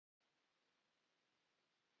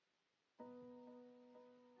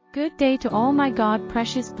Good day to all my God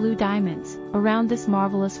precious blue diamonds around this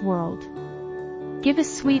marvelous world. Give a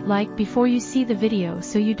sweet like before you see the video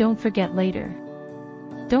so you don't forget later.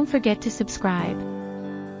 Don't forget to subscribe.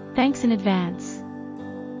 Thanks in advance.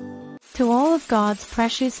 To all of God's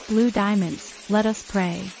precious blue diamonds, let us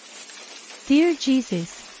pray. Dear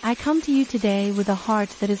Jesus, I come to you today with a heart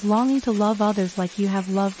that is longing to love others like you have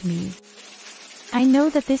loved me. I know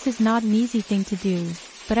that this is not an easy thing to do,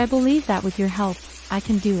 but I believe that with your help, I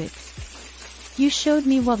can do it. You showed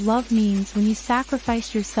me what love means when you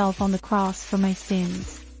sacrificed yourself on the cross for my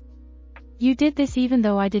sins. You did this even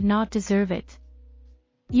though I did not deserve it.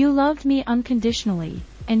 You loved me unconditionally,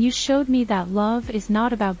 and you showed me that love is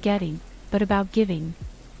not about getting, but about giving.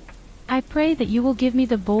 I pray that you will give me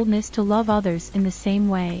the boldness to love others in the same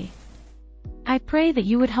way. I pray that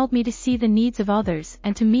you would help me to see the needs of others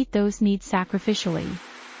and to meet those needs sacrificially.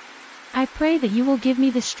 I pray that you will give me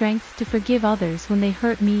the strength to forgive others when they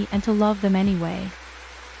hurt me and to love them anyway.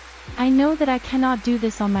 I know that I cannot do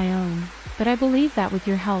this on my own, but I believe that with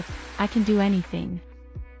your help, I can do anything.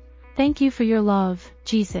 Thank you for your love,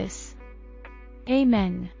 Jesus.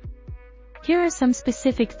 Amen. Here are some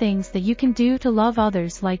specific things that you can do to love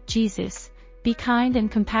others like Jesus. Be kind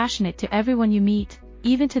and compassionate to everyone you meet,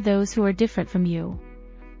 even to those who are different from you.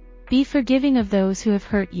 Be forgiving of those who have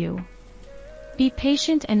hurt you. Be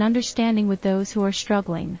patient and understanding with those who are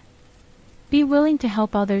struggling. Be willing to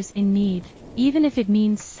help others in need, even if it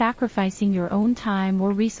means sacrificing your own time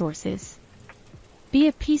or resources. Be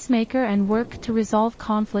a peacemaker and work to resolve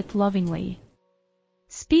conflict lovingly.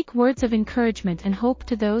 Speak words of encouragement and hope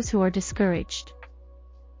to those who are discouraged.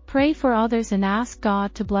 Pray for others and ask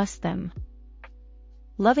God to bless them.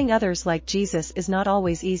 Loving others like Jesus is not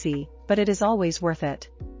always easy, but it is always worth it.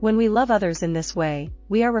 When we love others in this way,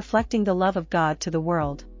 we are reflecting the love of God to the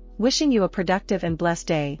world. Wishing you a productive and blessed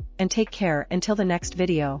day, and take care until the next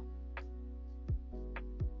video.